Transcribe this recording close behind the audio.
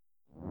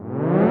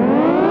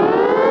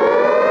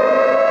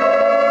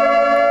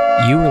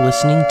You are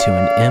listening to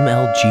an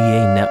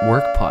MLGA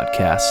Network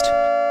podcast.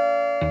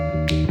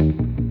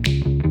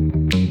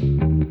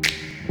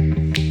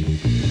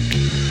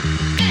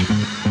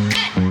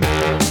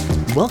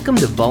 Welcome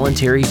to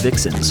Voluntary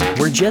Vixens,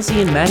 where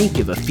Jesse and Maddie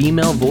give a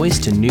female voice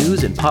to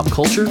news and pop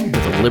culture with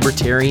a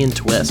libertarian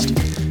twist.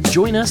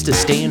 Join us to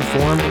stay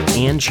informed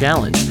and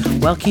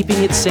challenged while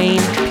keeping it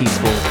sane,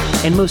 peaceful,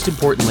 and most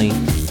importantly,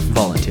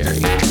 voluntary.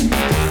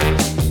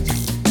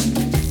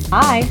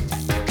 Hi.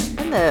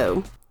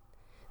 Hello.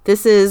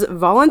 This is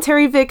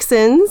Voluntary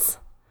Vixens,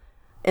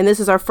 and this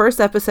is our first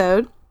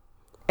episode,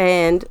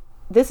 and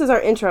this is our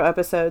intro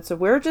episode, so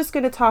we're just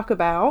going to talk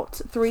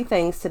about three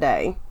things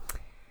today.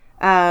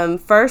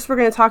 First, we're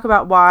going to talk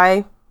about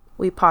why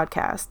we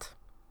podcast.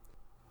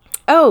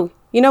 Oh,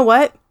 you know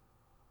what?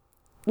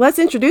 Let's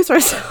introduce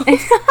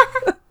ourselves.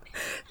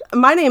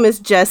 My name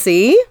is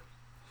Jessie,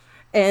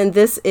 and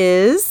this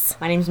is...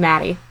 My name's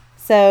Maddie.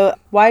 So,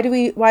 why do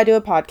a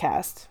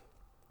podcast?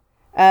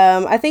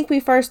 I think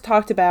we first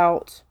talked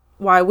about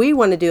why we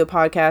want to do a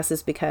podcast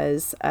is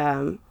because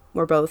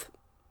we're both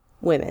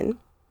women.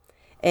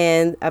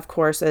 And of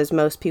course, as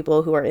most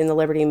people who are in the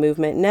liberty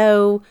movement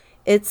know,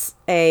 it's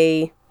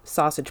a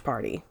sausage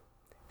party.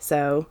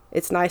 So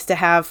it's nice to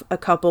have a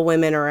couple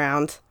women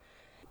around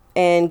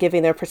and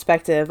giving their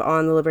perspective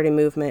on the liberty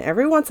movement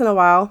every once in a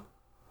while.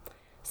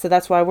 So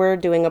that's why we're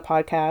doing a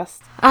podcast.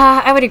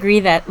 I would agree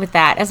with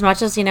that. As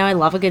much as, I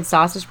love a good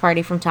sausage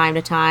party from time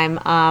to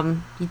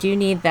time, you do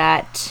need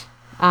that,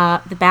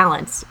 the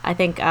balance. I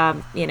think,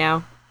 men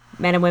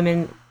and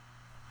women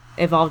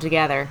evolve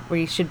together.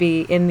 We should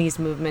be in these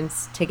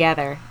movements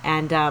together.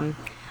 And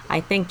I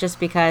think just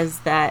because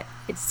that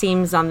it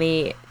seems on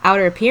the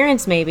outer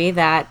appearance maybe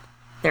that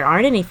there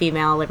aren't any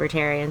female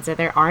libertarians, that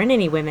there aren't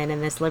any women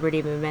in this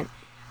liberty movement,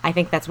 I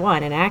think that's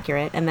one,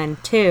 inaccurate. And then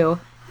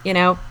two,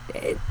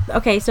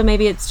 okay, so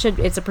maybe it's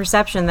a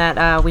perception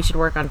that we should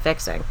work on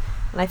fixing.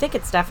 And I think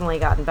it's definitely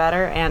gotten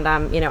better. And,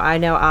 I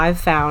know I've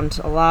found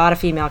a lot of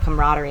female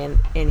camaraderie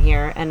in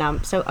here.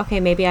 And so, okay,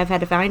 maybe I've had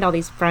to find all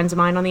these friends of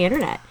mine on the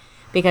internet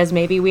because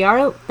maybe we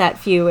are that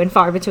few and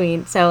far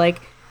between. So,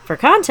 for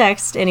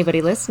context,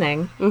 anybody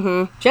listening,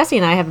 Jesse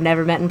and I have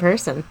never met in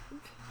person.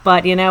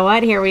 But you know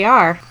what? Here we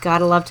are.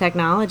 Gotta love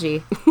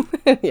technology.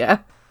 Yeah.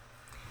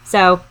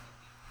 So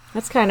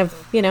that's kind of,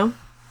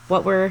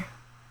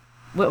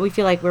 what we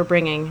feel like we're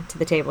bringing to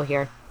the table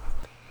here.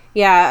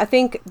 Yeah, I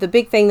think the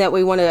big thing that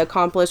we want to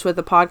accomplish with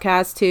the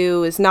podcast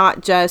too is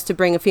not just to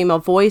bring a female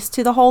voice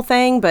to the whole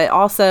thing, but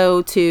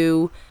also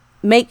to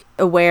make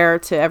aware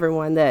to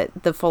everyone that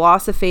the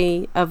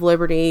philosophy of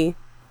liberty,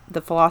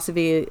 the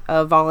philosophy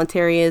of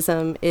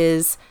voluntarism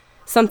is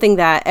something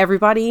that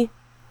everybody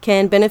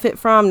can benefit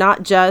from,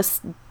 not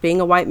just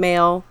being a white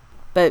male,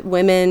 but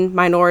women,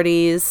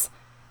 minorities,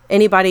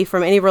 anybody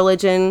from any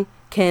religion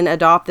can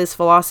adopt this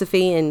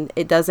philosophy and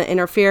it doesn't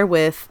interfere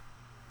with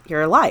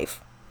your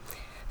life.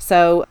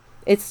 So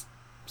it's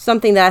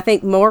something that I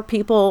think more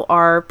people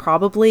are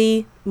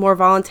probably more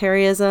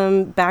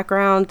voluntarism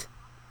background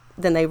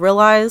than they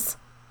realize.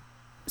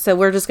 So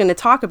we're just going to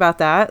talk about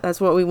that.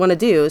 That's what we want to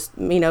do is,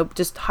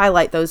 just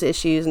highlight those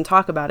issues and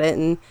talk about it.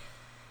 And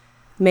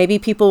maybe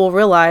people will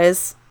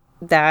realize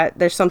that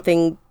there's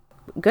something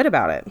good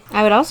about it.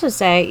 I would also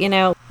say,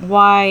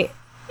 why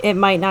it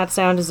might not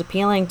sound as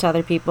appealing to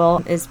other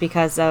people is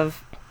because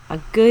of a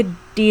good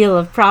deal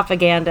of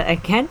propaganda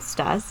against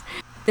us.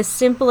 The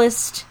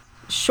simplest,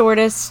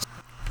 shortest,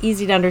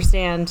 easy to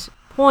understand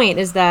point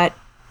is that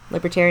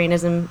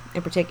libertarianism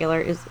in particular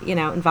is,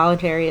 and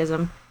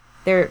voluntarism,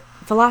 they're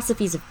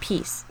philosophies of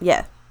peace.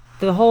 Yeah.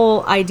 The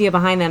whole idea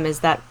behind them is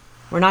that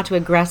we're not to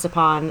aggress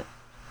upon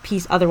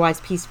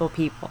otherwise peaceful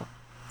people.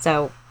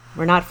 So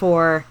we're not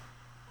for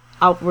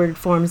outward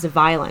forms of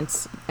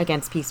violence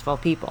against peaceful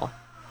people.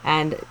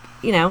 And,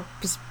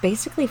 just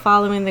basically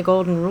following the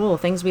golden rule,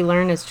 things we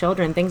learn as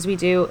children, things we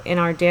do in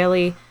our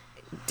daily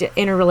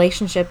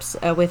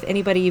interrelationships with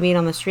anybody you meet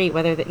on the street,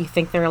 whether that you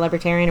think they're a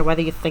libertarian or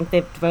whether you think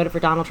they've voted for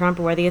Donald Trump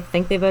or whether you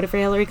think they voted for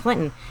Hillary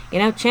Clinton.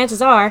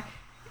 Chances are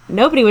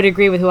nobody would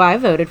agree with who I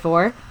voted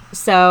for.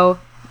 So,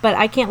 but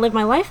I can't live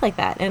my life like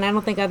that. And I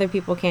don't think other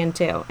people can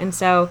too. And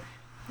so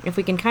if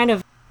we can kind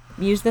of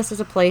use this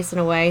as a place in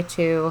a way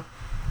to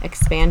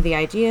expand the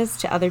ideas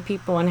to other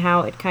people and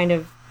how it kind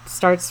of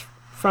starts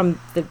from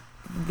the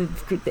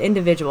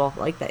individual,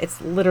 like that,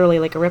 it's literally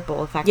like a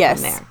ripple effect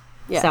from there.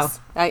 Yes, so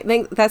I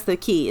think that's the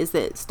key. Is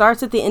that it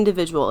starts at the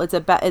individual. It's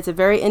a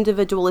very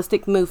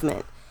individualistic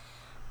movement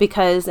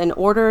because in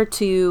order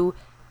to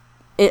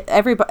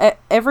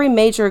every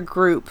major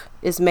group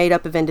is made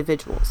up of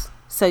individuals.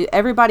 So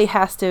everybody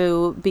has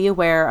to be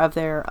aware of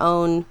their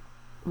own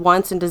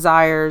wants and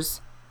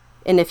desires.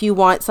 And if you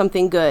want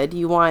something good,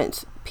 you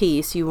want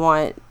peace, you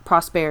want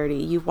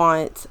prosperity, you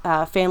want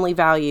family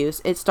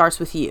values, it starts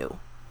with you.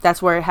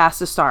 That's where it has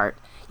to start.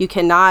 You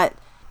cannot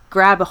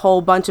grab a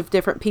whole bunch of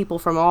different people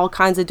from all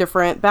kinds of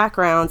different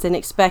backgrounds and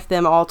expect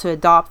them all to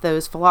adopt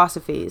those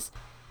philosophies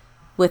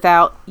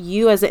without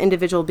you as an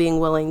individual being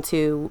willing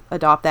to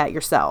adopt that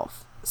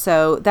yourself.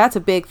 So that's a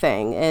big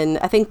thing. And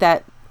I think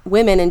that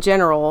women in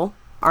general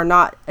are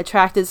not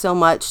attracted so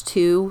much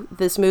to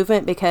this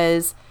movement,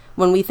 because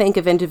when we think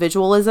of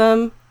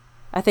individualism,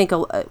 I think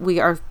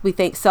we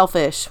think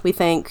selfish. We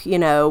think,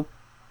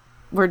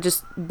 we're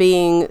just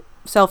being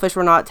selfish.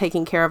 We're not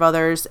taking care of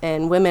others.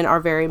 And women are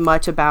very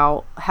much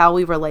about how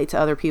we relate to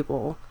other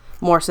people,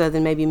 more so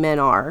than maybe men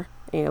are.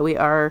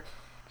 We're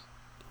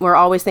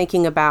always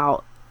thinking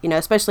about,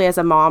 especially as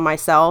a mom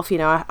myself,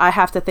 I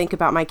have to think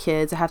about my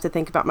kids. I have to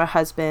think about my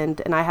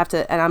husband, and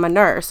I'm a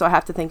nurse, so I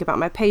have to think about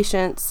my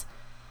patients.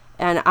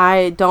 And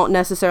I don't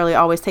necessarily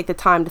always take the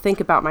time to think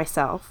about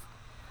myself.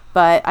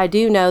 But I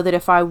do know that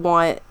if I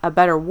want a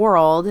better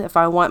world, if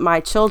I want my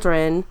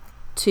children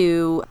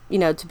to,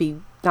 to be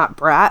not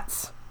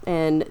brats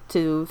and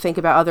to think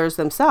about others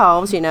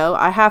themselves,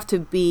 I have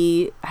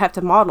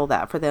to model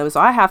that for them. So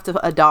I have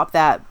to adopt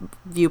that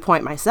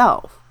viewpoint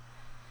myself.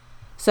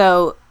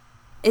 So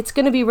it's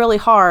going to be really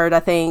hard, I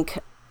think,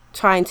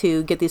 trying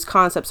to get these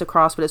concepts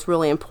across, but it's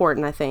really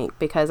important, I think,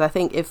 because I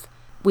think if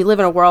we live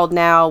in a world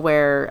now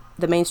where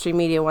the mainstream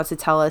media wants to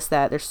tell us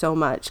that there's so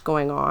much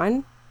going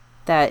on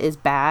that is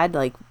bad,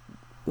 like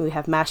we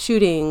have mass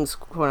shootings,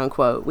 quote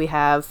unquote, we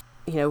have,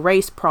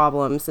 race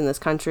problems in this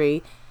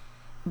country,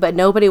 but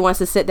nobody wants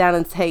to sit down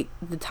and take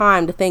the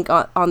time to think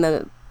on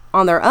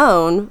their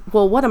own,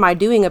 well, what am I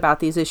doing about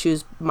these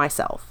issues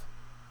myself?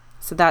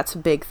 So that's a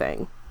big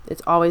thing.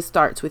 It always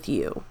starts with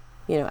you,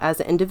 as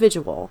an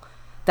individual.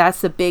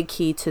 That's the big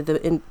key to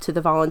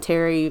the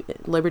voluntary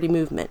liberty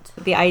movement.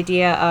 The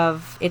idea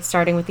of it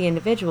starting with the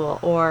individual,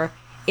 or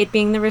it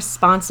being the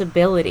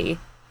responsibility,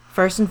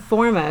 first and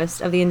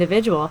foremost, of the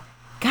individual.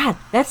 God,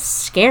 that's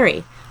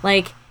scary.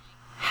 Like,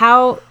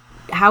 how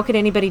could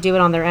anybody do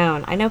it on their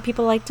own? I know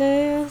people like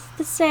to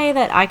say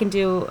that I can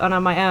do it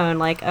on my own.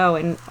 Like, oh,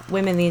 and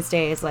women these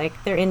days, like,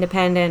 they're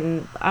independent,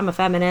 and I'm a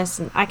feminist,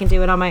 and I can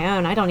do it on my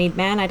own. I don't need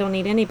men. I don't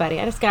need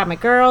anybody. I just got my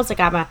girls. I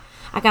got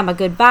my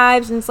good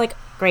vibes. And it's like,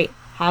 great.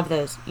 Have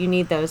those. You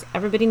need those.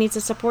 Everybody needs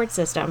a support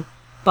system.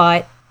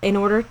 But in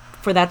order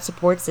for that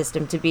support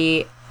system to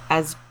be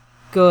as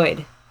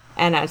good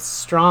and as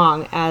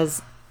strong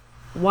as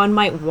one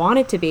might want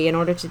it to be, in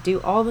order to do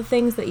all the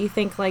things that you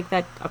think like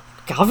that a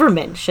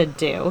government should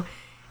do,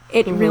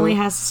 it really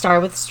has to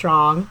start with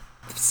strong,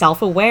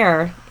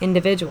 self-aware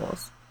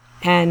individuals.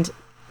 And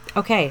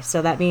okay,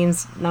 so that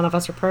means none of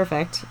us are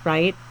perfect,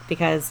 right?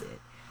 Because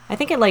I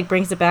think it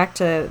brings it back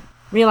to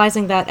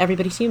realizing that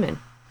everybody's human.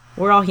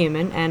 We're all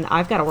human, and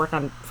I've got to work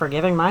on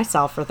forgiving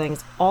myself for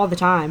things all the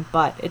time,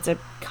 but it's a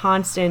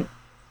constant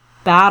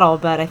battle,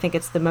 but I think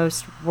it's the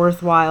most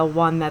worthwhile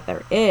one that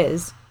there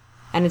is,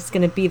 and it's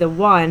going to be the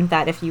one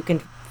that if you can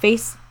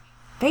face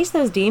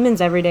those demons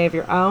every day of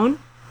your own,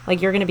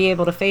 like, you're going to be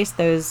able to face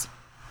those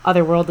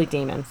otherworldly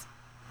demons,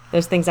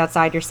 those things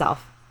outside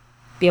yourself,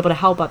 be able to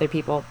help other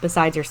people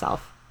besides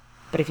yourself.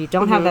 But if you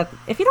don't have that,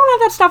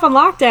 stuff on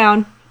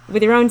lockdown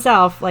with your own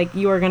self, like,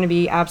 you are going to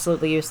be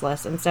absolutely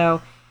useless. And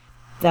so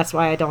that's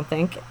why I don't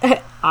think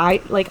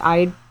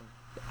I,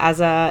 as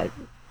a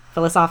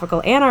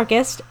philosophical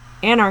anarchist,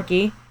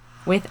 anarchy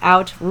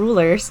without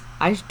rulers,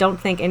 I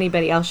don't think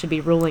anybody else should be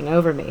ruling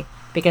over me,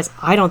 because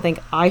I don't think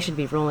I should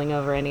be ruling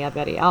over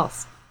anybody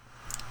else.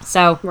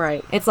 So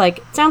right. It's like,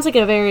 it sounds like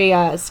a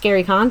very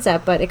scary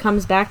concept, but it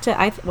comes back to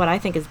what I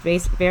think is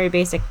very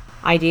basic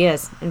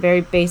ideas and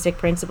very basic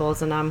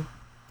principles, and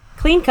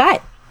clean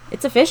cut.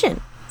 It's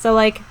efficient. So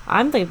like,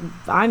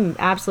 I'm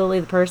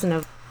absolutely the person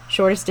of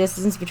shortest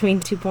distance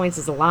between 2 points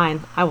is a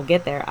line. I will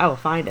get there. I will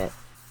find it.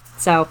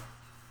 So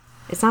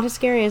it's not as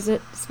scary as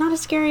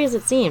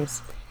it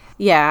seems.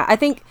 Yeah, I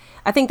think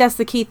that's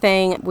the key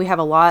thing. We have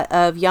a lot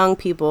of young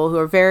people who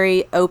are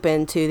very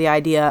open to the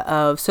idea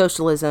of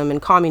socialism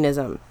and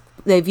communism.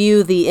 They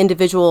view the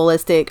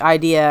individualistic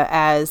idea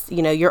as,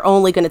 you're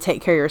only going to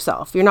take care of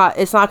yourself.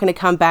 It's not going to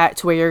come back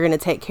to where you're going to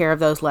take care of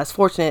those less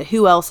fortunate.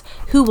 Who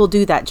will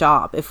do that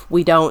job if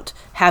we don't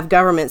have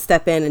government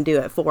step in and do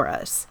it for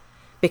us?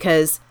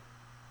 Because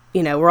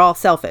we're all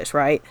selfish,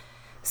 right?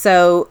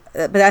 So,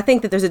 but I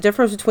think that there's a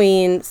difference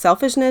between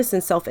selfishness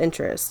and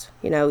self-interest.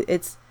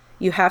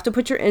 You have to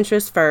put your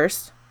interests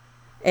first.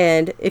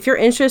 And if your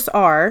interests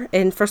are,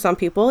 and for some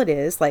people it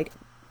is, like,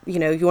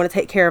 you want to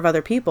take care of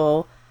other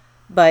people,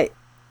 but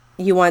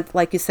you want,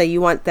 like you say,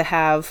 you want to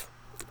have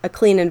a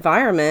clean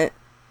environment,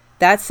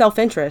 that's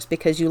self-interest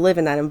because you live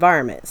in that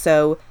environment.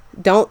 So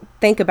don't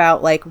think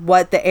about like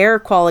what the air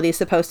quality is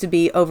supposed to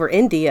be over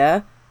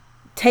India.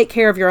 Take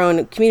care of your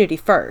own community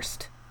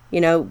first.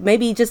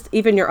 Maybe just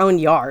even your own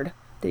yard.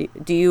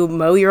 Do you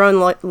mow your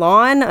own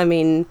lawn? I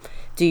mean,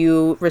 do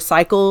you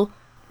recycle?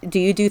 Do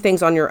you do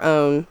things on your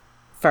own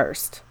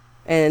first?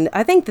 And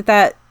I think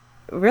that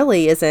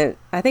really isn't,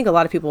 I think a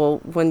lot of people,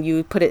 when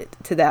you put it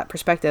to that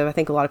perspective, I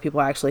think a lot of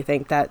people actually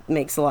think that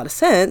makes a lot of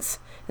sense,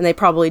 and they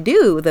probably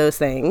do those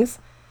things.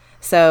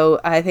 So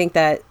I think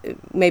that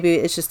maybe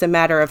it's just a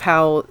matter of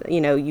how,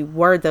 you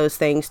word those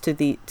things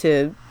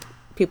to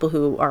people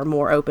who are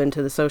more open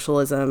to the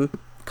socialism,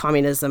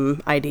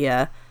 communism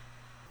idea.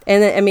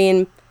 And I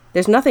mean,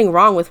 there's nothing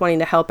wrong with wanting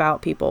to help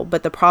out people,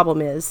 but the problem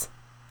is,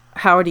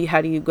 how do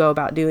you go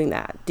about doing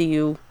that? Do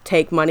you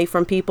take money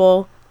from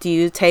people Do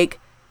you take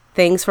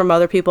things from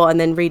other people and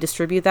then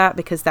redistribute that?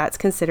 Because that's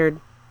considered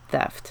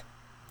theft.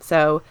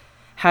 So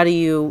how do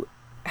you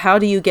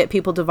get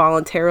people to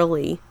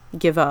voluntarily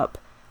give up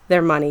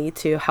their money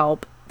to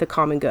help the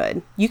common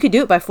good? You could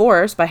do it by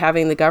force, by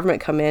having the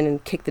government come in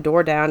and kick the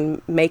door down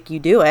and make you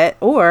do it.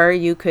 Or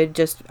you could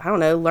just, I don't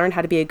know, learn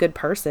how to be a good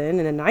person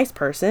and a nice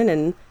person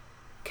and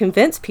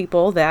convince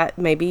people that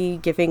maybe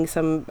giving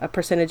a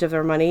percentage of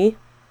their money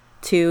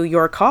to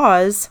your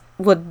cause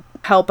would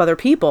help other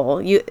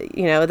people. You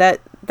know,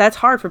 that's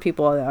hard for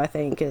people, though, I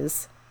think,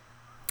 is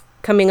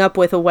coming up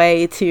with a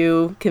way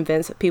to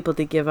convince people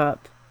to give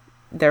up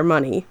their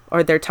money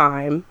or their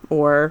time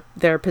or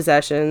their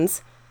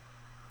possessions.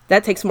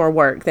 That takes more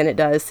work than it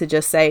does to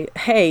just say,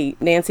 hey,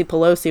 Nancy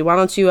Pelosi, why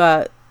don't you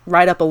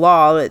write up a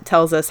law that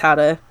tells us how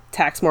to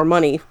tax more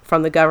money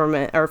from the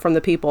government or from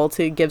the people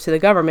to give to the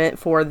government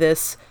for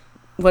this,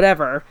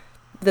 whatever.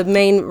 The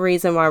main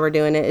reason why we're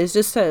doing it is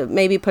just to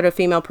maybe put a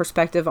female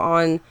perspective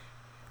on,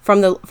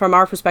 from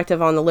our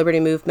perspective on the liberty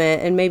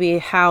movement, and maybe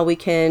how we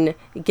can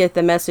get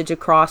the message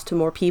across to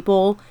more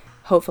people,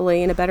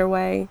 hopefully in a better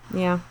way.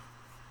 Yeah.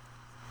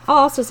 I'll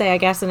also say, I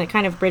guess, and it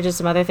kind of bridges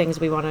some other things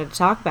we wanted to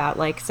talk about,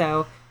 like,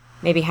 so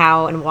maybe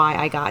how and why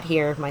I got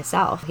here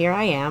myself. Here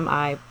I am.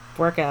 I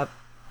work a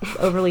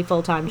overly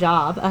full-time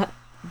job,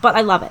 but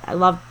I love it. I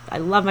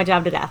love my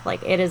job to death.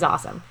 Like, it is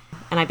awesome.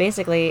 And I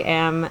basically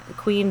am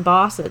queen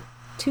boss at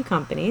 2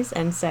 companies.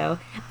 And so,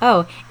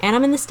 and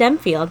I'm in the STEM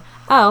field.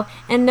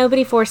 And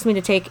nobody forced me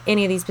to take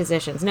any of these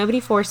positions. Nobody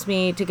forced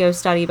me to go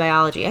study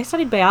biology. I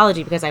studied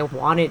biology because I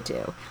wanted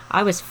to.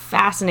 I was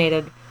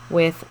fascinated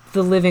with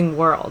the living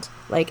world.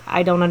 Like,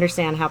 I don't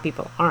understand how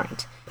people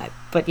aren't. But,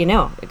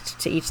 it's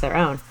to each their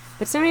own.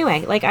 But so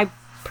anyway, like, I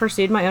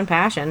pursued my own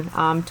passion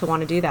to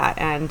want to do that,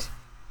 and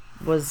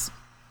was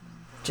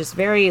just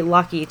very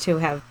lucky to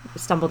have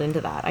stumbled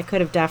into that. I could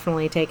have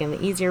definitely taken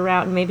the easier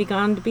route and maybe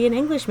gone to be an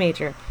English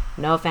major.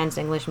 No offense,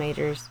 English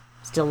majors.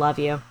 Still love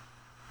you.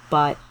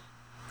 But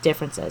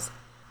differences.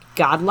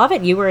 God love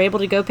it. You were able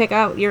to go pick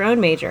out your own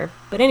major.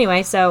 But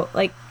anyway, so,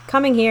 like,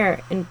 coming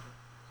here and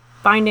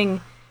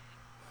finding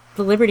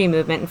the liberty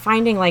movement and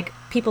finding, like,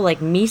 people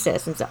like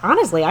Mises. And so,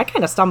 honestly, I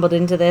kind of stumbled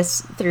into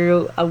this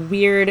through a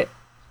weird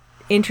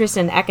interest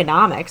in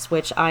economics,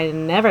 which I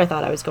never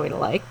thought I was going to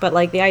like. But,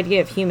 like, the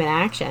idea of human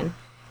action,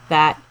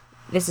 that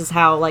this is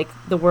how, like,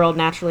 the world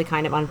naturally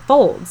kind of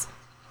unfolds.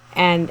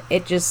 And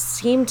it just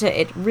seemed to,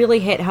 it really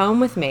hit home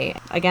with me.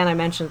 Again, I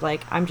mentioned,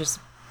 like,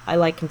 I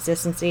like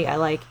consistency. I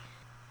like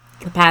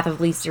the path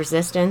of least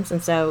resistance.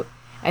 And so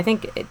I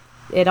think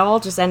it all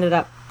just ended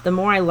up, the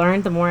more I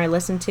learned, the more I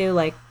listened to,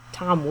 like,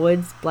 Tom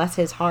Woods, bless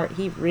his heart,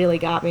 he really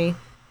got me.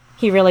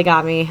 He really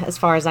got me as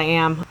far as I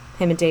am.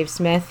 Him and Dave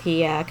Smith,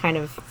 he kind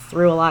of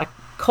threw a lot of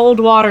cold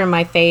water in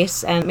my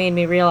face and made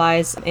me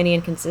realize any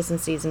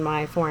inconsistencies in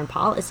my foreign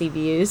policy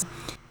views,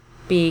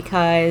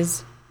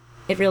 because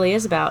it really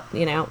is about,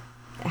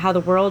 how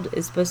the world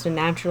is supposed to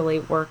naturally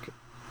work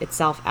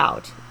itself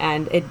out,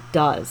 and it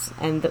does.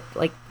 And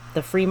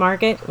the free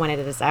market, when it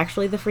is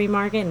actually the free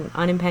market and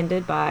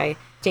unimpeded by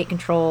state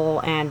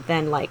control and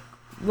then, like,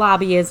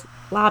 lobbyists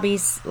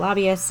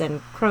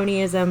and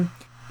cronyism,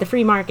 the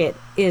free market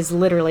is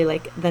literally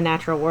like the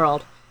natural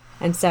world.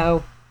 And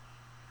so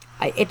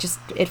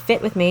it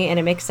fit with me, and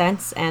it makes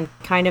sense, and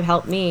kind of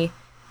helped me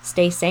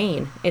stay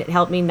sane. It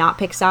helped me not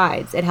pick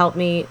sides. It helped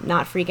me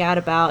not freak out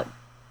about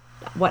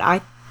what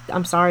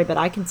I'm sorry, but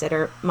I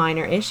consider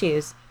minor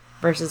issues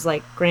versus,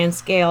 like, grand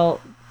scale,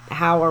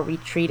 how are we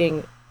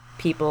treating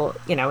people,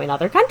 in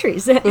other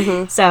countries.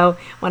 Mm-hmm. So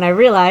when I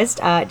realized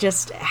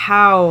just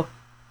how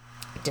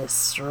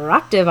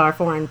destructive our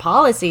foreign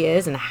policy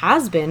is and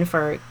has been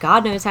for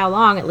God knows how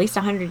long, at least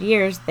 100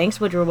 years, thanks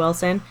Woodrow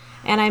Wilson,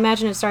 and I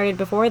imagine it started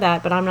before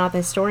that, but I'm not the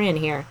historian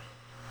here.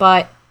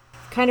 But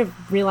kind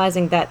of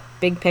realizing that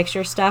big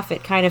picture stuff,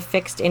 it kind of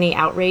fixed any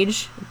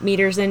outrage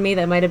meters in me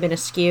that might have been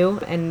askew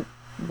and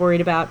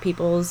worried about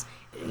people's,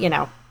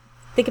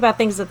 think about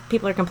things that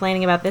people are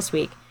complaining about this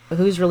week.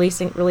 Who's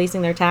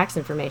releasing their tax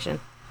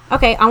information?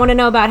 Okay, I want to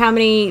know about how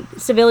many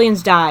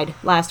civilians died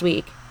last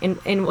week,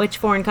 in which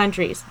foreign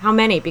countries, how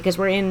many, because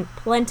we're in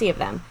plenty of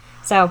them.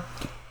 So,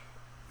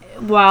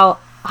 while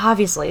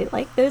obviously,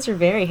 like, those are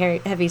very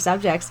heavy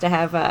subjects to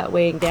have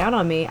weighing down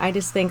on me, I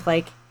just think,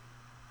 like,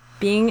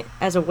 being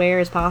as aware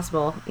as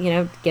possible,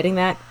 getting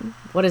that,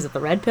 what is it, the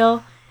red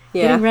pill?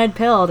 Yeah. Getting red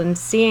pilled and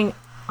seeing,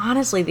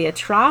 honestly, the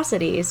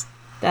atrocities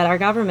that our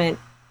government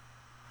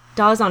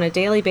does on a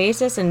daily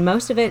basis, and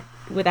most of it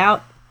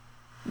without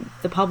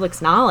the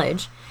public's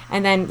knowledge.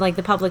 And then, like,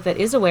 the public that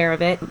is aware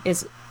of it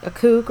is a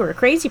kook or a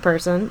crazy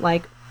person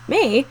like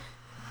me.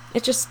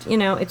 It's just,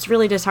 it's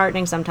really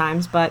disheartening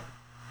sometimes, but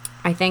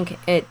I think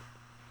it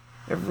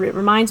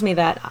reminds me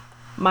that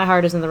my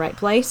heart is in the right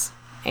place,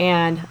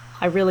 and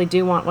I really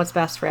do want what's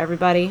best for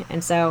everybody.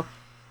 And so,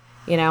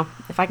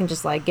 if I can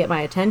just, like, get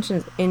my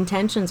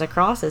intentions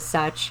across as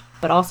such,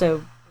 but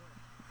also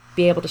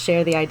be able to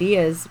share the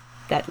ideas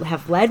that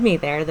have led me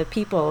there, the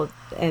people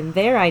and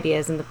their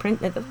ideas and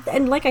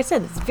and like I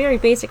said, it's very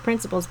basic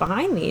principles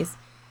behind these.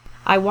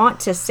 I want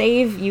to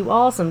save you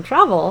all some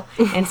trouble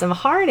and some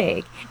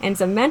heartache and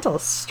some mental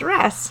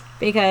stress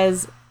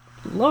because,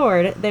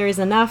 Lord, there is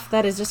enough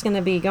that is just going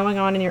to be going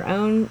on in your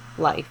own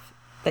life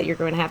that you're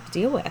going to have to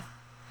deal with.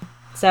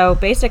 So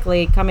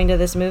basically, coming to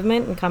this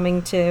movement and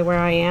coming to where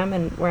I am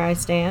and where I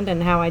stand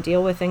and how I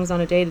deal with things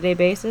on a day-to-day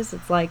basis,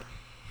 it's like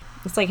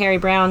Harry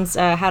Brown's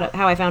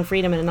How I Found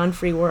Freedom in an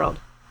Unfree World.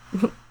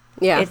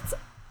 Yeah. It's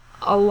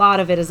a lot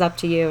of it is up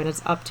to you, and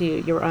it's up to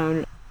your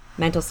own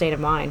mental state of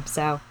mind.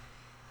 So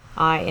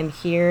I am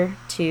here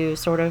to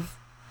sort of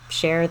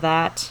share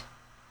that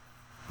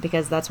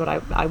because that's what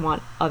I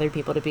want other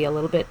people to be, a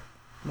little bit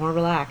more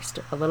relaxed,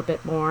 a little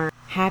bit more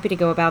happy to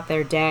go about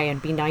their day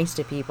and be nice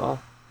to people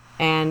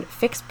and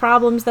fix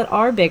problems that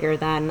are bigger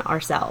than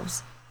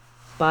ourselves.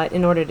 But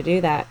in order to do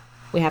that,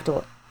 we have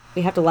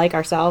to like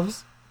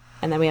ourselves,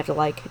 and then we have to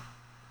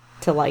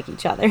like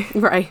each other.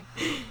 Right.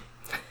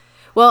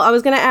 Well, I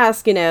was going to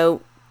ask,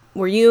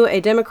 were you a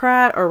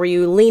Democrat, or were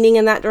you leaning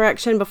in that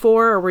direction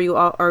before, or were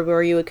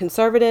you a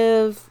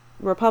conservative,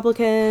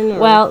 Republican? Or?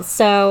 Well,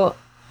 so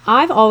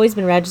I've always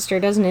been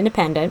registered as an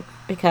independent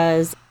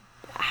because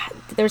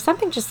there was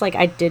something just like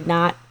I did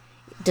not,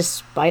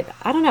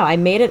 I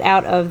made it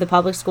out of the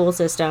public school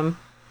system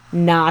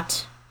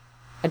not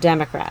a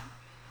Democrat,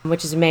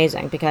 which is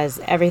amazing because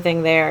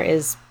everything there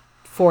is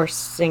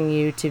forcing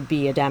you to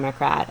be a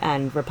Democrat,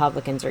 and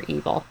Republicans are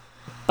evil.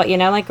 But,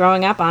 like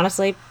growing up,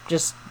 honestly,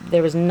 just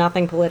there was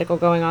nothing political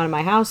going on in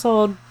my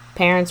household.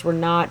 Parents were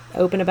not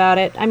open about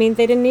it. I mean,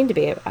 they didn't need to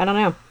be. I don't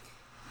know.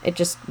 It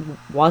just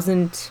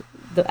wasn't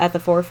at the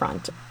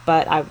forefront.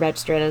 But I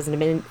registered as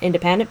an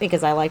independent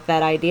because I liked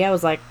that idea. I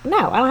was like,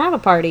 no, I don't have a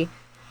party.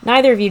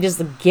 Neither of you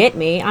just get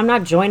me. I'm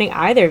not joining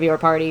either of your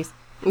parties.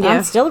 Yeah.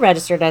 I'm still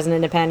registered as an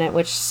independent,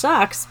 which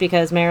sucks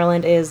because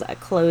Maryland is a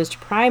closed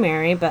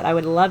primary, but I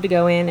would love to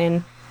go in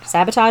and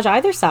sabotage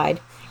either side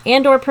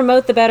and or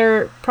promote the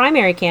better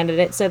primary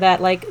candidate so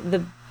that like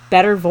the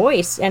better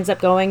voice ends up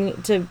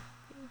going to,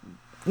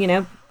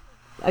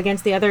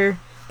 against the other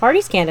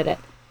party's candidate.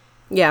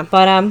 Yeah.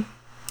 But I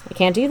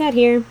can't do that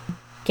here.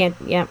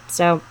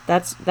 So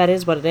that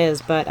is what it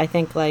is. But I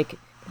think like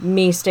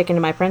me sticking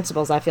to my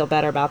principles, I feel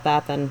better about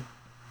that than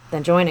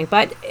joining.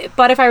 But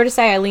if I were to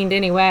say I leaned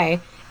any way,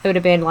 it would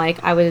have been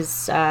like I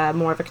was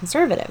more of a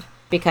conservative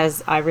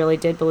because I really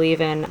did believe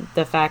in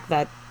the fact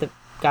that the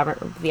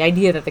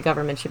idea that the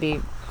government should be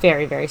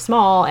very, very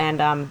small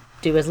and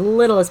do as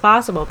little as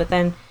possible. But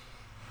then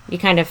you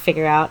kind of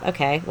figure out,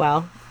 okay,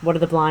 well, what are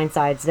the blind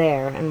sides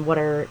there, and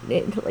where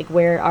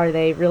are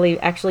they really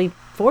actually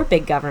for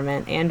big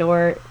government, and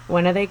or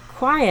when are they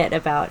quiet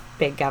about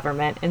big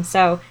government? And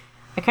so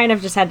I kind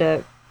of just had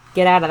to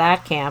get out of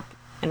that camp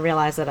and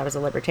realize that I was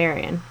a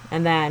libertarian.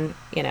 And then,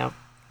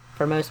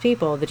 for most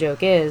people, the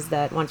joke is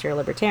that once you're a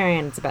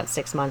libertarian, it's about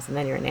 6 months and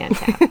then you're an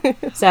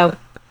ANCAP. So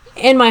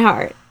in my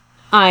heart,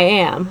 I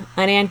am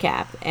an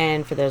ANCAP.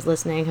 And for those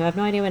listening who have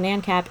no idea what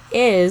an ANCAP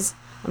is,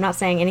 I'm not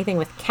saying anything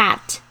with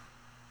cat,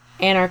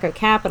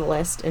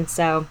 anarcho-capitalist. And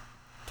so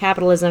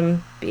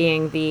capitalism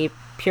being the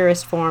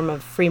purest form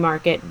of free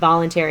market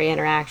voluntary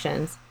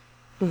interactions.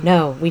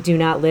 No, we do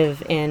not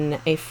live in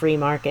a free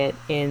market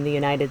in the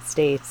United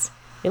States.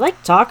 We like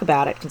to talk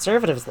about it.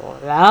 Conservatives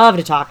love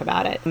to talk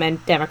about it.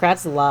 And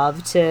Democrats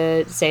love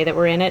to say that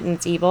we're in it and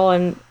it's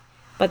evil,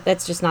 but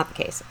that's just not the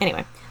case.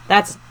 Anyway,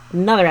 that's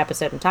another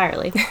episode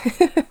entirely.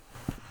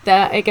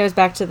 It goes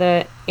back to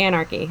the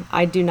anarchy.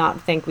 I do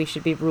not think we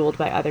should be ruled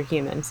by other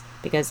humans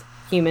because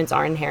humans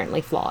are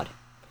inherently flawed.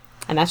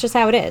 And that's just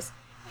how it is.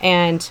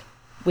 And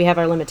we have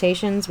our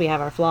limitations, we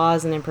have our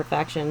flaws and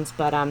imperfections,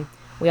 but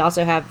we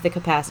also have the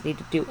capacity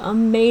to do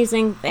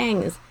amazing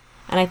things.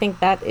 And I think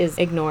that is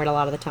ignored a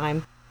lot of the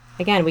time.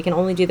 Again, we can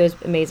only do those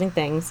amazing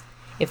things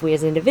if we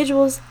as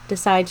individuals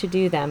decide to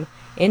do them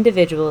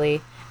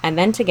individually and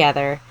then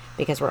together,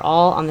 because we're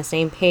all on the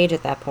same page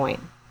at that point.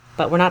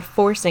 But we're not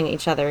forcing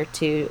each other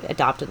to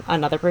adopt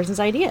another person's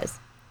ideas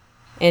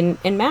in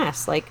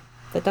mass. Like,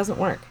 that doesn't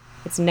work.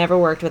 It's never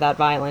worked without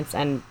violence,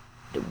 and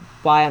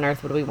why on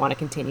earth would we want to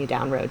continue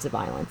down roads of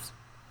violence?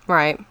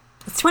 Right.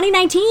 It's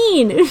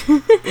 2019!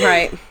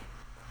 Right.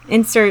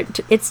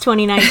 Insert it's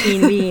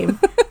 2019 meme.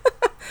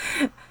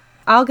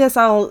 I'll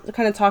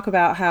kind of talk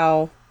about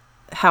how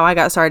I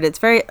got started. It's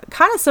very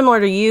kind of similar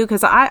to you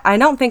because I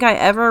don't think I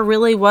ever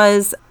really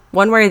was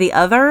one way or the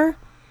other.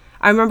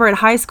 I remember in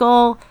high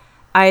school,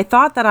 I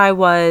thought I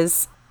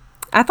was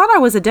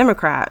a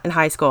Democrat in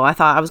high school. I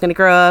thought I was going to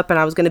grow up and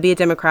I was going to be a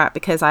Democrat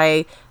because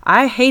I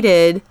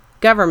hated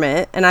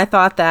government, and I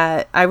thought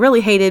that I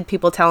really hated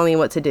people telling me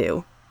what to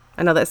do.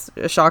 I know that's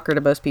a shocker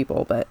to most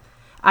people, but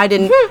I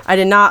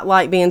did not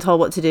like being told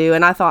what to do.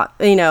 And I thought,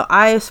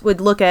 I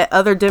would look at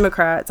other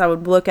Democrats. I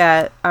would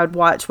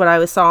watch what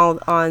I saw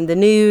on the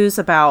news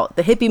about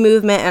the hippie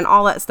movement and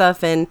all that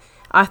stuff. And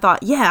I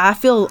thought, yeah, I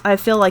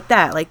feel like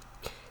that. Like,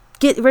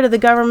 get rid of the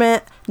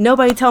government.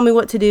 Nobody tell me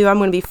what to do. I'm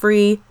going to be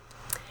free.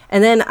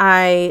 And then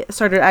I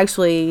started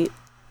actually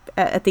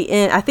at the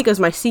end, I think it was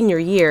my senior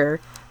year,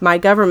 my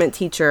government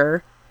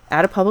teacher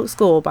at a public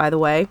school, by the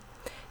way,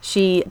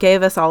 she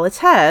gave us all a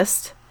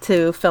test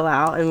to fill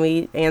out, and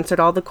we answered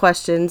all the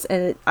questions.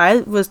 And I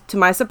was, to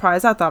my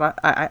surprise, I thought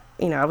I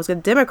was a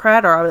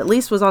Democrat, or I at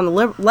least was on the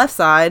left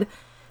side.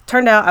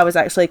 Turned out I was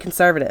actually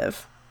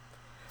conservative.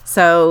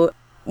 So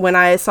when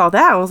I saw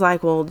that, I was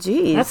like, well,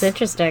 geez. That's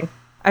interesting.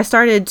 I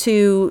started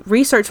to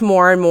research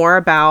more and more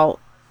about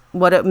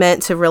what it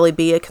meant to really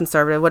be a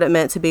conservative, what it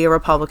meant to be a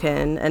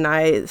Republican. And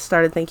I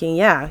started thinking,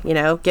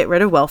 get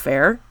rid of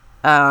welfare,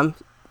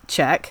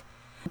 check.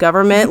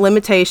 Government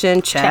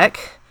limitation, check.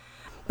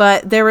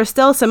 But there were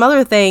still some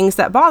other things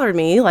that bothered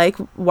me, like,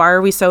 why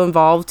are we so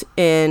involved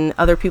in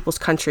other people's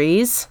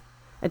countries?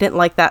 I didn't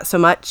like that so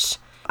much.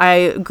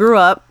 I grew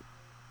up,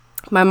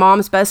 my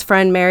mom's best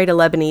friend married a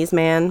Lebanese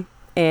man,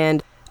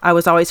 and I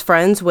was always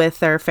friends with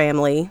their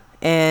family,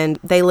 and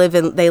they live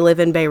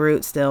in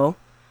Beirut still.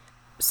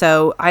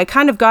 So I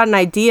kind of got an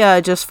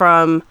idea just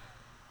from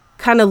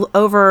kind of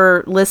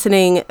over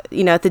listening,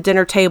 at the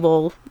dinner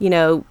table,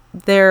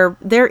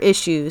 their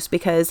issues,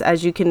 because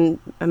as you can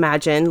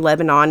imagine,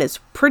 Lebanon is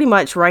pretty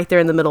much right there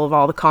in the middle of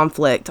all the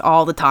conflict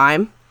all the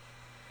time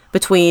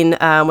between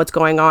what's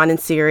going on in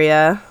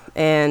Syria,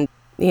 and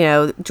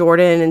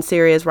Jordan and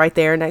Syria is right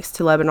there next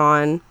to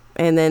Lebanon,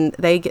 and then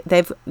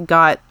they've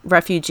got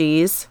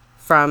refugees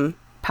from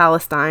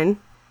Palestine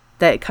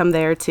that come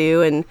there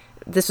too, and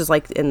this was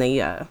like in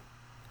the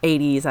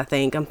 80s, I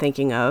think I'm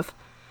thinking of.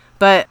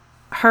 But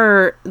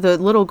the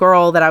little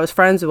girl that I was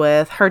friends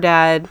with, her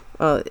dad,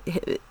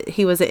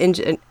 he's an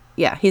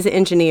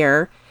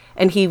engineer,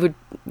 and he would,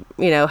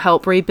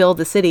 help rebuild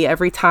the city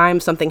every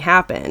time something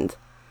happened.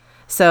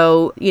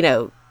 So,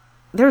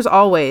 there's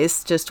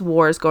always just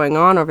wars going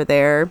on over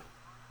there.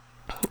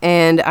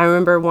 And I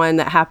remember one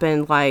that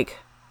happened, like,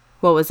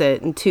 what was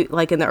it? In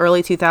the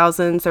early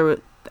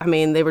 2000s,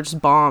 they were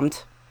just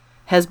bombed.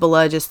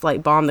 Hezbollah just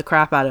bombed the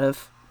crap out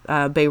of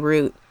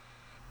Beirut,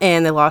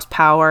 and they lost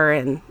power.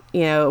 And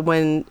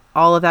when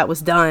all of that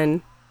was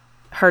done,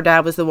 her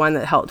dad was the one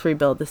that helped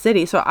rebuild the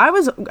city. So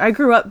I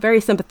grew up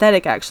very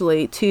sympathetic,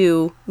 actually,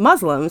 to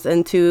Muslims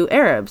and to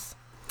Arabs.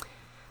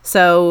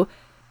 So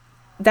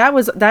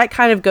that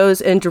kind of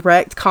goes in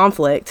direct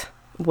conflict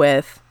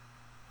with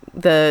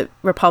the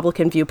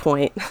Republican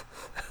viewpoint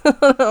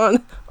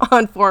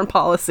on foreign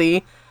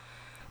policy.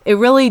 It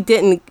really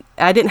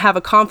I didn't have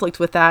a conflict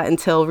with that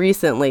until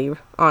recently,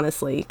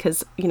 honestly,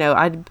 because,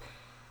 I'd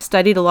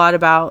studied a lot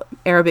about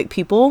Arabic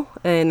people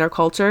and their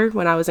culture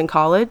when I was in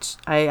college.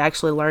 I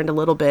actually learned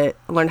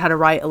how to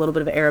write a little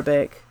bit of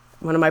Arabic.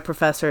 One of my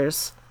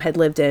professors had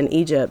lived in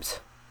Egypt.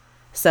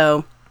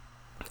 So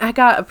I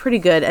got a pretty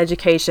good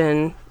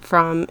education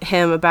from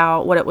him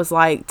about what it was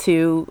like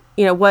to,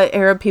 what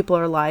Arab people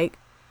are like.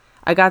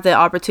 I got the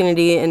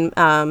opportunity in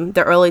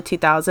the early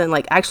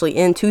 2000s, actually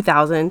in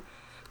 2000,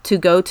 to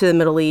go to the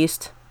Middle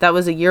East. That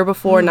was a year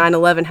before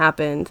 9/11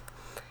 happened.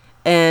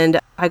 And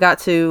I got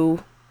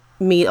to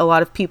meet a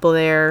lot of people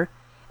there.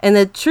 And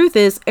the truth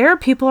is,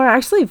 Arab people are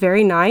actually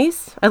very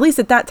nice. At least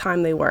at that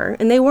time they were.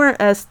 And they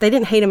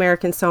didn't hate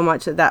Americans so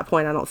much at that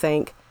point, I don't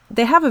think.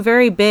 They have a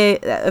very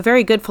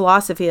good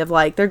philosophy of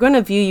they're going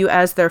to view you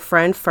as their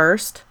friend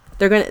first.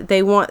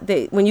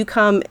 When you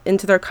come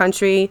into their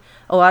country,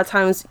 a lot of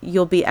times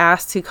you'll be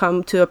asked to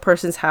come to a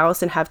person's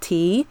house and have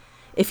tea.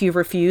 If you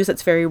refuse,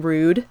 that's very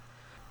rude.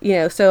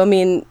 So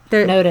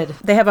they're noted.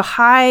 They have a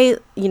high,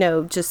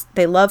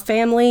 they love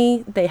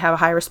family. They have a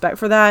high respect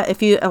for that.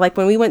 If you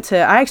when I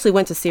actually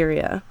went to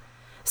Syria.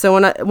 So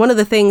one of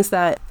the things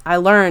that I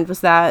learned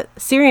was that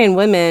Syrian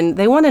women,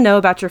 they want to know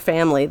about your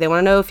family. They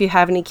want to know if you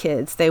have any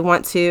kids. They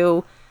want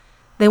to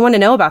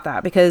know about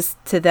that, because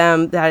to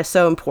them that is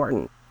so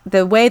important.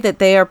 The way that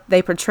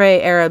they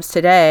portray Arabs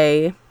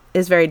today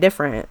is very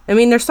different.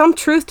 There's some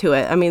truth to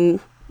it. I'm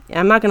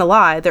not going to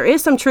lie. There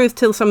is some truth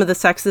to some of the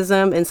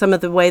sexism and some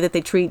of the way that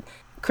they treat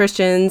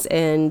Christians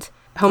and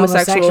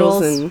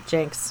homosexuals and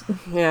jinx.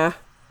 Yeah.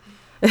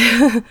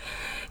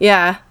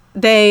 Yeah.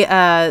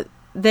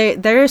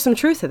 There is some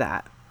truth to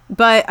that.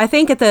 But I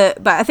think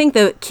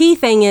the key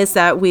thing is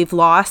that we've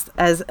lost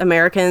as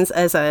Americans,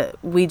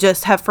 we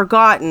just have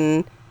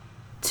forgotten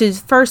to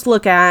first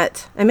look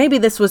at, and maybe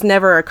this was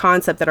never a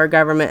concept that our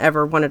government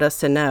ever wanted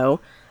us to know,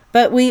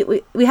 but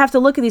we have to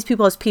look at these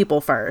people as people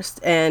first.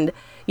 And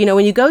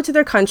when you go to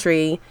their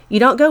country, you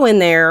don't go in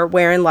there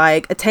wearing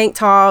a tank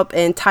top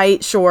and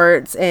tight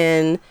shorts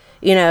and,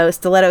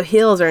 stiletto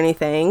heels or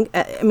anything.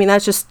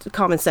 That's just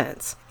common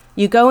sense.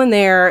 You go in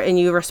there and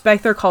you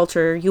respect their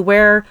culture. You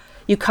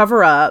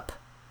cover up,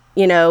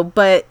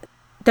 but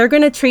they're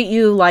going to treat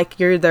you like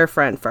you're their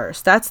friend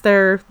first.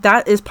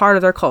 That is part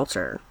of their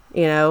culture.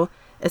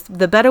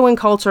 The Bedouin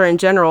culture in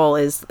general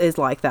is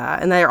like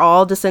that. And they're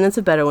all descendants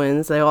of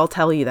Bedouins. They all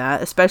tell you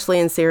that, especially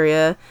in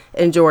Syria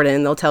and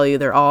Jordan. They'll tell you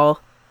they're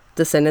all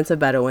descendants of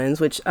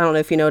Bedouins, which I don't know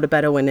if you know what a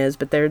Bedouin is,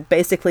 but they're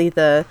basically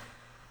they're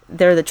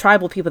the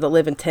tribal people that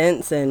live in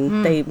tents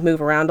and they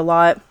move around a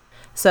lot.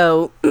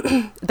 So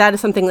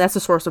that's a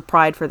source of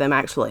pride for them,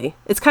 actually.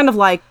 It's kind of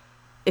like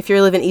if you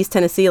live in East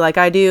Tennessee like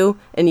I do,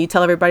 and you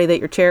tell everybody that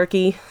you're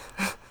Cherokee.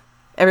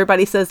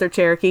 Everybody says they're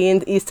Cherokee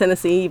in East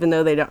Tennessee, even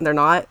though they're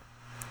not.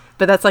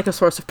 but that's like a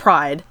source of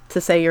pride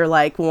to say you're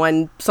like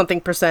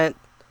 1%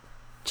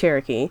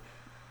 Cherokee.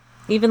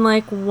 Even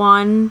like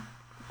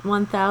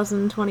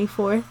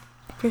 1,024th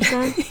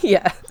percent.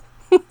 Yeah.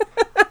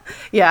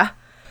 Yeah.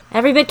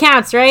 Every bit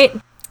counts, right?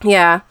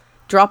 Yeah.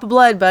 Drop of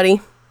blood,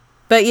 buddy.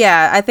 But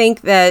yeah, I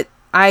think that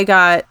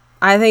I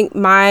think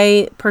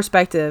my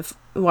perspective,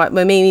 what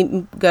made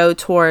me go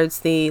towards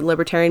the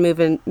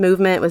libertarian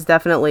movement was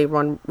definitely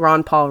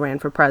Ron Paul ran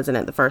for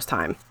president the first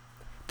time.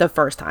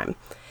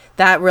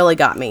 That really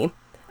got me.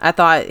 I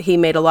thought he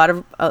made a lot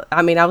of,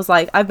 I was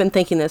like, I've been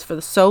thinking this for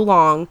so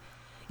long,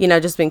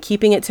 just been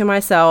keeping it to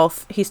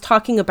myself. He's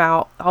talking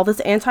about all this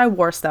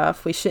anti-war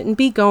stuff. We shouldn't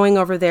be going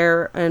over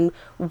there. And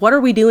what are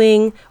we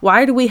doing?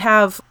 Why do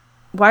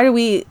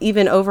we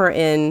even over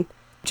in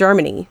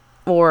Germany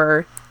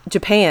or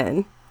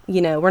Japan?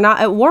 We're not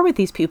at war with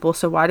these people.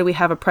 So why do we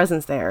have a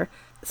presence there?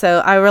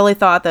 So I really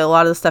thought that a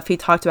lot of the stuff he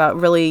talked about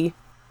really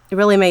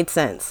made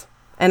sense.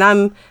 And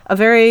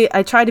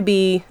I try to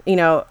be,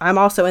 I'm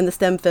also in the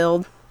STEM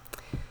field.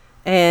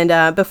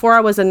 And before I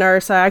was a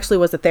nurse, I actually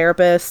was a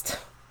therapist.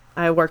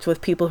 I worked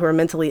with people who are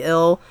mentally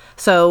ill.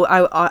 So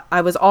I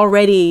was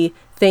already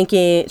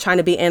trying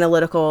to be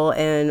analytical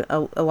and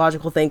a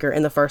logical thinker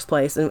in the first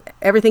place. And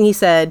everything he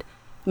said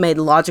made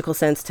logical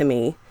sense to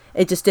me.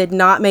 It just did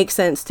not make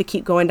sense to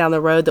keep going down the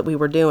road that we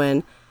were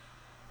doing.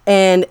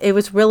 And it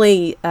was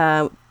really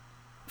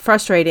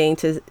frustrating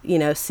to,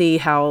 see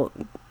how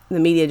the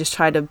media just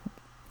tried to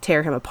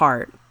tear him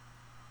apart.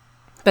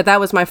 But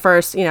that was my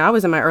first, I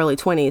was in my early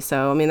 20s.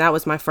 So, that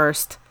was my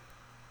first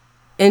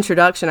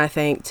introduction, I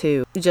think,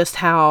 to just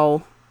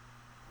how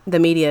the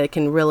media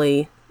can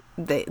really,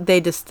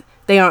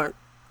 they aren't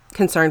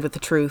concerned with the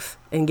truth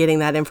and getting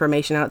that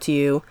information out to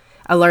you.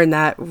 I learned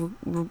that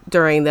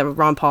during the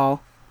Ron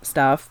Paul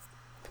stuff.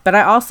 But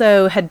I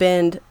also had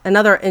been,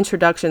 another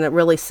introduction that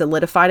really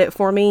solidified it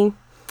for me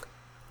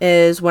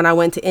is when I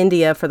went to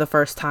India for the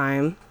first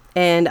time.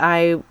 And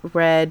I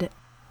read,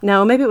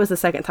 no, maybe it was the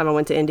second time I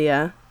went to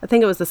India. I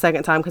think it was the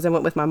second time because I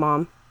went with my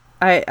mom.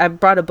 I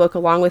brought a book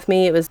along with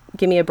me. It was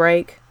Give Me a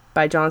Break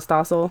by John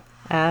Stossel.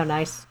 Oh,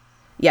 nice.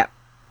 Yeah.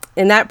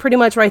 And that pretty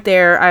much right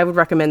there, I would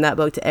recommend that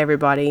book to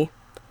everybody.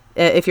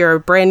 If you're a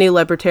brand new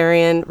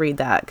libertarian, read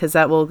that because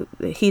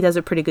he does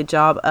a pretty good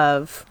job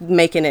of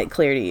making it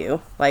clear to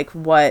you, like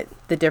what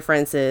the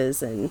difference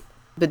is and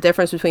the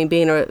difference between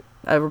being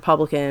a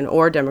Republican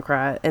or a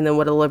Democrat and then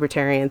what a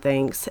libertarian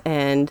thinks.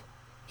 And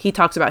he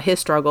talks about his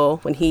struggle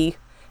when he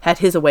had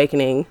his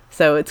awakening.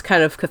 So it's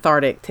kind of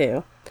cathartic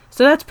too.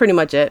 So that's pretty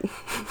much it.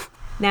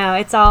 No,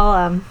 it's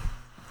all,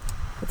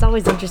 it's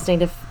always interesting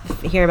to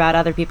hear about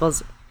other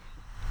people's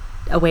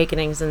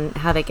awakenings and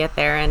how they get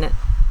there. And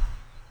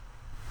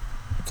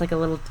it's like a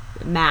little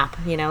map,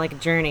 like a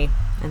journey.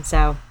 And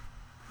so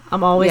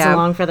I'm always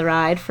along for the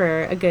ride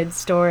for a good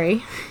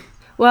story.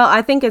 Well,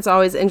 I think it's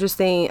always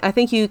interesting. I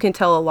think you can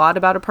tell a lot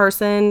about a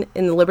person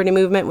in the liberty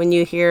movement when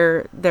you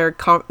hear their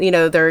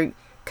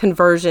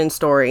conversion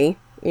story,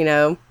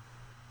 And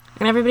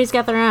everybody's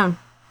got their own.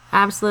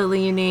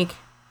 Absolutely unique.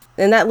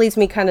 And that leads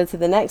me kind of to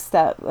the next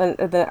step.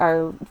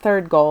 Our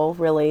third goal,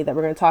 really, that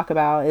we're going to talk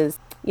about is,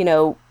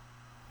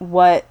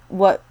 what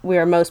we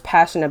are most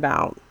passionate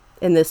about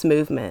in this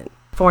movement.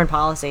 Foreign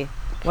policy.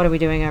 What are we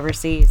doing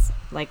overseas?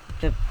 Like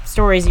the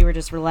stories you were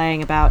just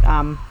relaying about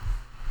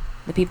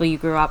the people you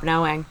grew up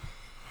knowing.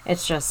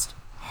 It's just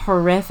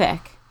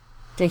horrific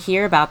to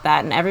hear about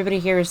that. And everybody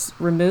here is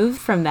removed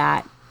from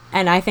that.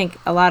 And I think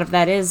a lot of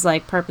that is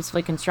like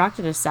purposefully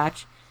constructed as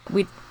such.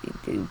 We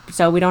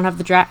don't have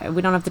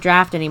the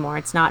draft anymore.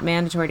 It's not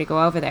mandatory to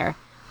go over there.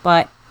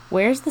 But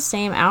where's the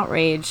same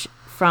outrage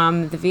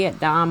from the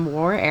Vietnam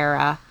War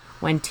era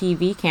when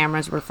TV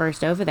cameras were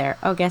first over there?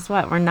 Oh, guess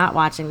what? We're not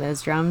watching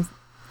those drone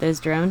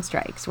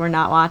strikes. We're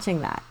not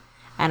watching that.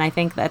 And I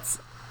think that's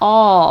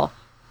all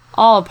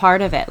a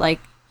part of it. Like,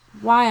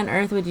 why on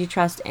earth would you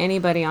trust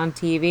anybody on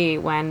TV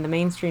when the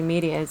mainstream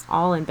media is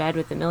all in bed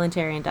with the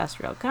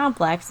military-industrial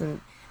complex and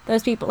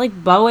those people,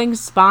 like Boeing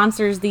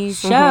sponsors these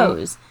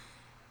shows. Mm-hmm.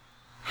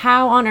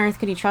 How on earth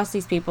could you trust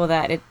these people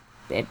that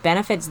it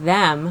benefits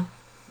them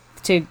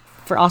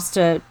for us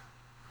to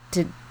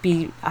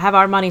have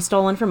our money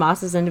stolen from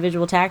us as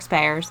individual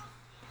taxpayers,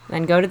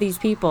 then go to these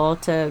people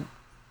to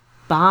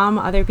bomb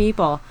other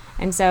people?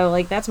 And so,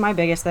 like, that's my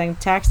biggest thing.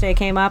 Tax day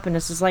came up, and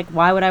it's just like,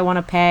 why would I want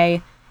to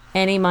pay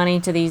any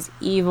money to these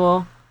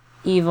evil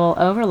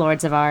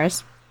overlords of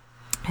ours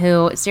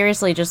who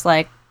seriously just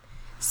like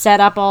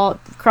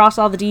cross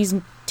all the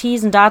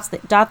T's and dot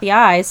the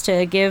I's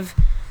to give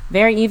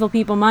very evil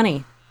people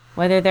money,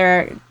 whether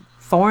they're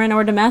foreign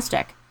or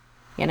domestic,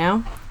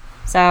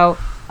 So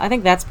I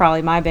think that's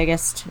probably my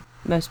biggest,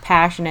 most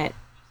passionate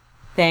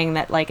thing,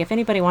 that like if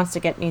anybody wants to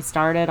get me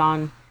started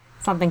on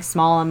something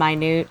small and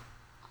minute,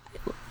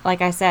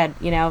 like I said,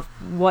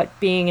 what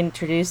being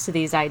introduced to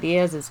these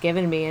ideas has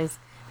given me is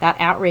that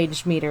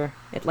outrage meter.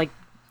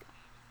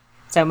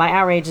 So my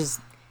outrage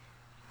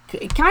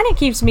it kind of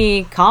keeps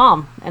me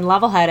calm and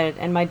level-headed,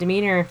 and my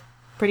demeanor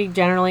pretty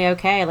generally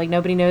okay. Like,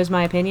 nobody knows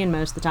my opinion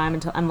most of the time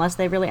unless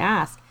they really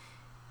ask,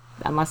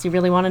 unless you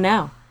really want to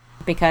know.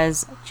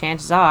 because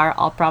chances are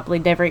I'll probably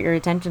divert your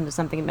attention to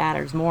something that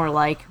matters more,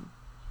 like,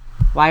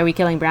 why are we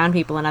killing brown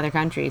people in other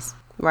countries?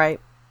 Right.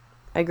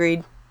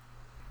 Agreed.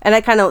 And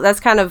that's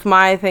kind of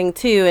my thing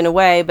too, in a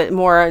way, but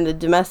more on the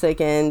domestic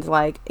end.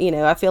 Like,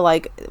 I feel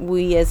like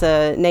we as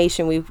a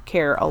nation, we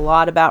care a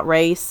lot about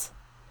race,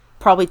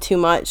 probably too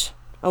much,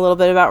 a little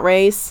bit about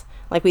race.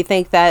 Like, we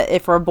think that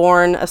if we're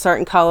born a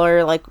certain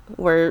color, like,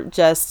 we're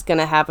just going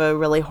to have a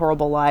really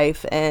horrible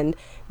life and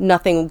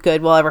nothing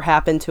good will ever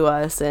happen to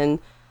us. And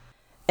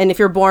if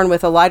you're born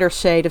with a lighter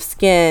shade of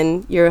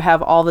skin, you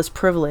have all this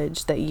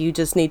privilege that you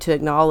just need to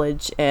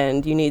acknowledge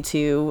and you need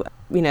to,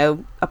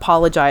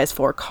 apologize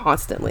for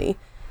constantly.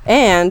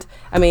 And,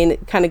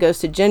 it kind of goes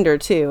to gender,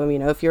 too.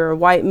 If you're a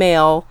white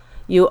male,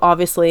 you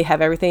obviously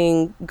have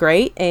everything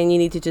great and you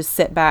need to just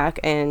sit back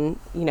and,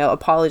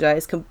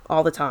 apologize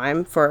all the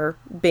time for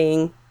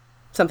being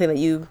something that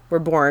you were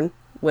born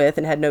with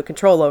and had no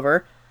control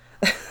over.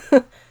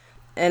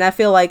 And I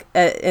feel like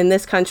in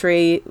this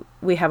country,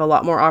 we have a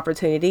lot more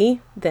opportunity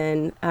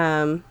than,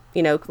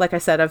 like I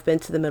said, I've been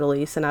to the Middle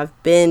East and I've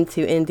been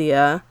to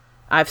India.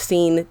 I've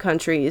seen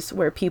countries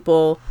where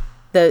people,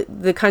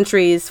 the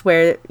countries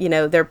where,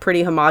 they're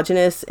pretty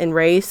homogenous in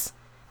race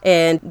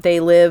and they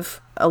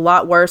live a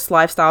lot worse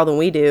lifestyle than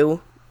we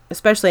do,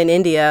 especially in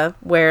India,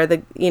 where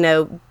the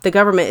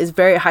government is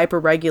very hyper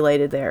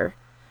regulated there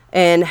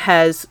and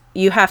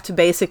you have to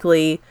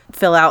basically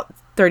fill out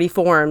 30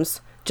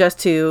 forms just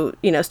to,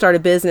 start a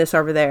business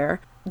over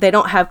there. They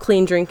don't have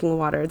clean drinking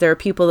water. There are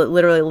people that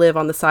literally live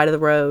on the side of the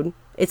road.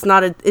 It's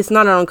not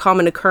an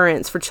uncommon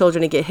occurrence for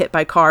children to get hit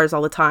by cars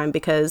all the time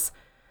because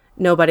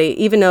nobody,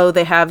 even though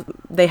they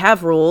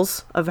have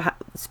rules of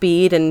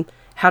speed and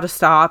how to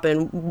stop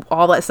and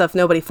all that stuff,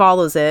 nobody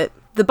follows it.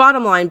 The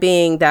bottom line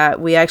being that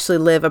we actually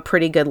live a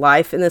pretty good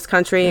life in this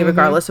country,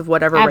 regardless of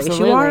whatever race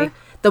you are.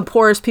 The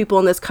poorest people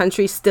in this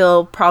country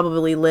still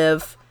probably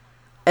live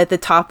at the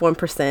top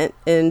 1%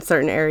 in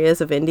certain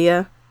areas of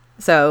India.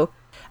 So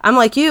I'm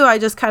like you, I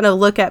just kind of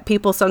look at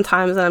people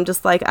sometimes and I'm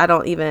just like, I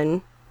don't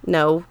even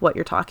know what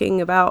you're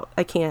talking about.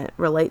 I can't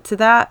relate to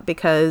that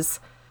because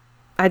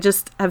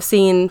I've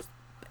seen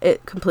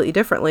it completely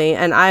differently.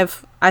 And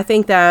I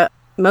think that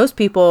most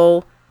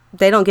people,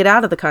 they don't get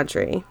out of the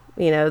country.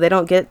 They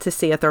don't get to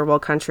see a third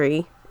world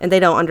country and they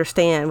don't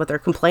understand what they're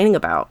complaining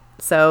about.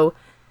 So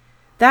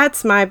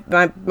that's my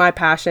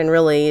passion,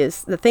 really,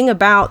 is the thing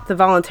about the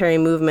voluntary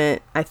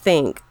movement, I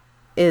think,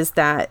 is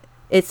that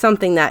it's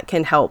something that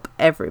can help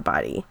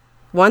everybody.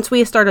 Once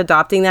we start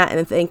adopting that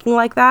and thinking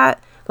like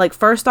that, like,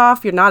 first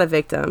off, you're not a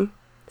victim.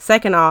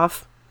 Second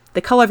off,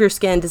 the color of your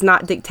skin does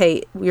not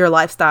dictate your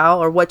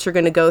lifestyle or what you're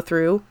going to go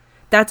through.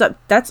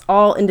 That's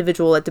all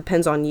individual. It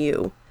depends on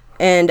you.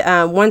 And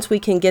once we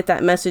can get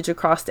that message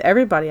across to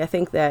everybody, I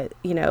think that,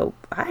 I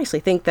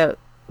actually think that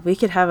we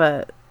could have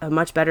a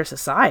much better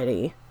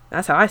society.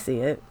 That's how I see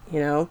it,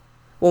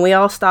 When we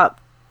all stop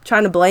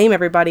trying to blame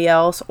everybody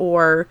else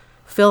or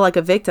feel like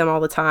a victim all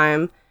the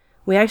time,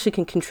 we actually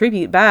can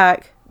contribute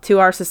back to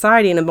our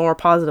society in a more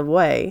positive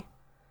way.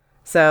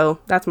 So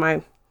that's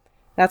my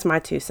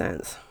 2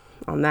 cents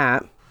on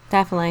that.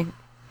 Definitely.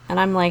 And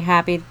I'm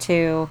happy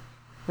to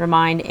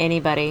remind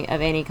anybody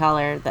of any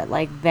color that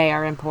they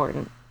are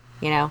important.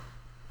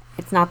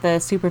 It's not the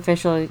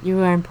superficial, you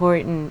are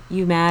important,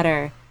 you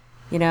matter,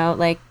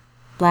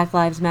 Black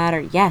Lives Matter.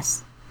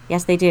 Yes,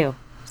 they do.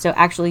 So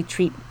actually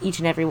treat each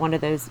and every one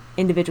of those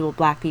individual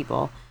Black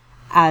people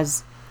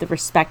as the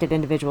respected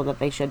individual that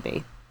they should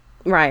be.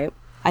 Right.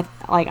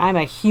 I'm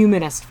a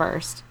humanist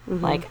first.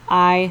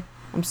 I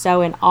am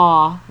so in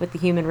awe with the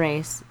human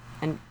race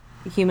and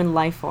human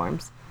life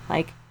forms.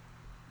 There's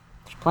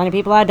plenty of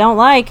people I don't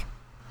like,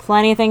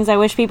 plenty of things I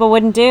wish people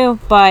wouldn't do,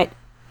 but,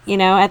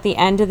 at the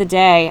end of the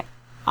day,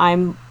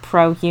 I'm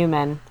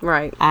pro-human.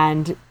 Right.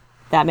 And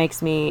that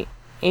makes me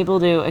able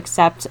to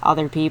accept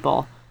other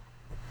people,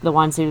 the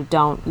ones who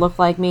don't look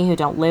like me, who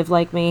don't live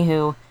like me,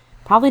 who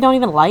probably don't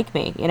even like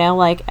me.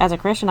 As a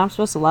Christian, I'm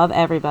supposed to love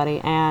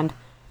everybody, and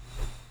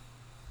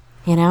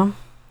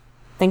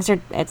it's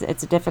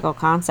a difficult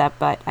concept,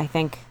 but I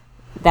think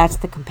that's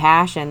the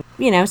compassion.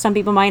 Some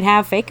people might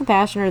have fake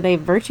compassion or they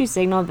virtue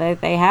signal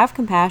that they have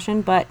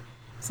compassion, but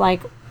it's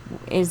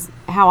is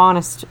how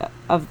honest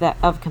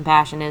of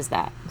compassion is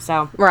that?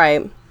 So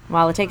right.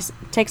 Well, it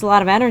takes a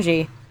lot of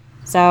energy,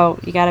 so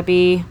you got to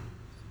be.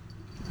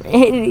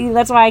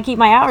 That's why I keep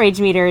my outrage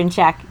meter in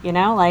check.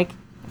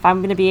 If I'm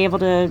going to be able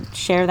to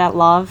share that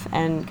love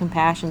and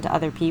compassion to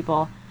other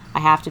people, I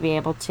have to be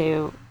able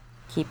to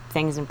keep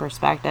things in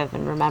perspective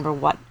and remember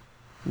what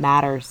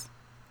matters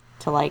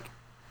to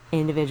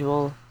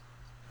individual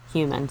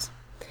humans.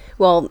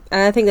 Well,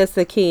 and I think that's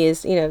the key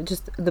is,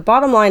 just the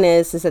bottom line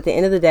is at the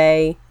end of the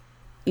day,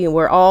 we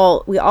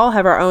all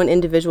have our own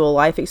individual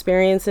life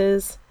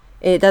experiences.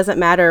 It doesn't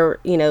matter,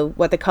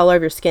 what the color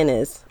of your skin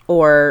is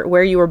or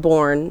where you were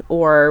born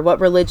or what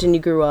religion you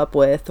grew up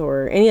with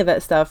or any of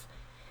that stuff.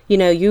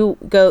 You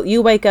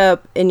wake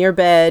up in your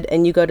bed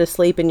and you go to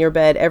sleep in your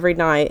bed every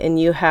night and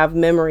you have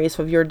memories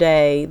of your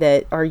day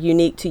that are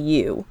unique to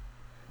you.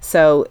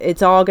 So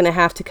it's all going to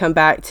have to come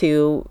back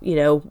to,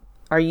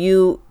 Are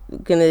you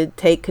going to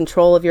take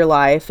control of your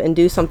life and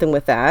do something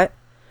with that?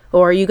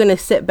 Or are you going to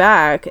sit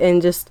back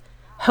and just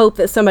hope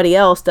that somebody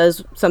else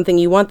does something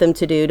you want them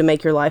to do to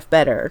make your life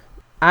better?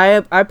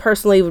 I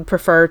personally would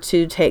prefer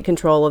to take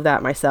control of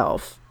that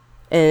myself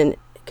and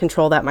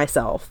control that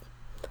myself.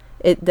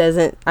 It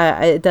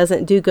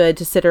doesn't do good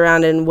to sit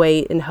around and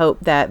wait and hope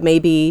that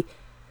maybe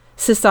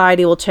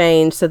society will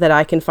change so that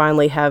I can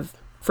finally have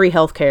free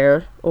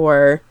healthcare,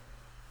 or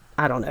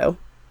I don't know,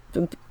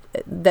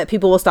 that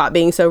people will stop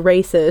being so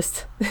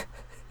racist.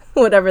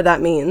 Whatever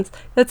that means.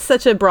 That's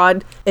such a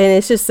broad, and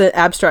it's just an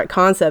abstract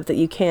concept that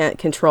you can't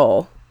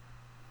control.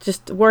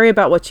 Just worry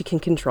about what you can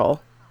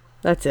control.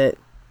 That's it.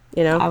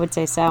 You know? I would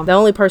say so. The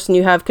only person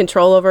you have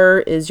control over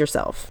is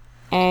yourself.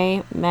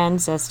 Amen,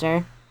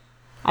 sister.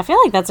 I feel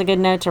like that's a good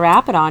note to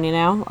wrap it on, you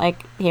know?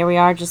 Like, here we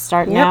are just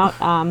starting out.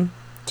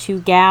 Two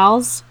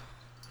gals,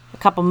 a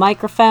couple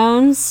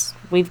microphones.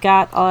 We've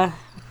got a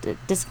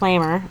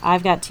disclaimer.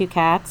 I've got 2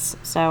 cats,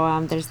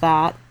 so there's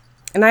that.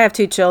 And I have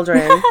 2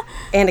 children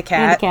and a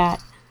cat. And a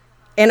cat.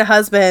 And a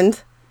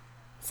husband.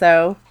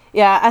 So,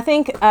 yeah, I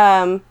think,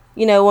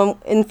 you know, when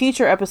in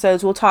future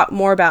episodes, we'll talk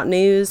more about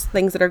news,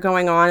 things that are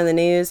going on in the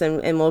news,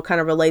 and we'll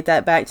kind of relate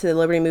that back to the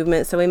Liberty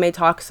Movement. So we may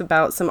talk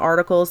about some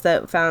articles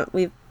that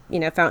we've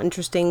found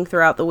interesting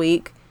throughout the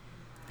week.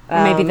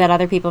 Or maybe that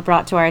other people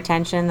brought to our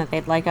attention that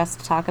they'd like us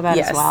to talk about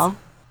as well.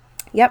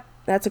 Yep,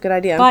 that's a good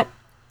idea. But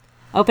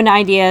open to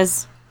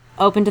ideas,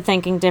 open to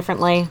thinking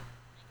differently,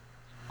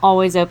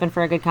 always open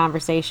for a good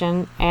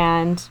conversation.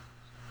 And,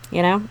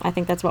 you know, I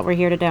think that's what we're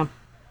here to do.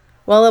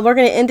 Well, we're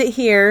going to end it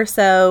here.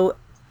 So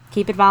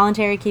keep it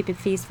voluntary, keep it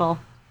peaceful.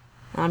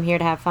 I'm here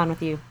to have fun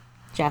with you,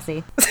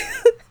 Jesse.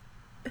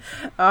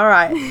 All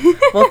right.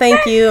 Well,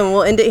 thank you. And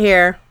we'll end it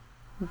here.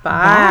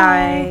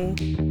 Bye.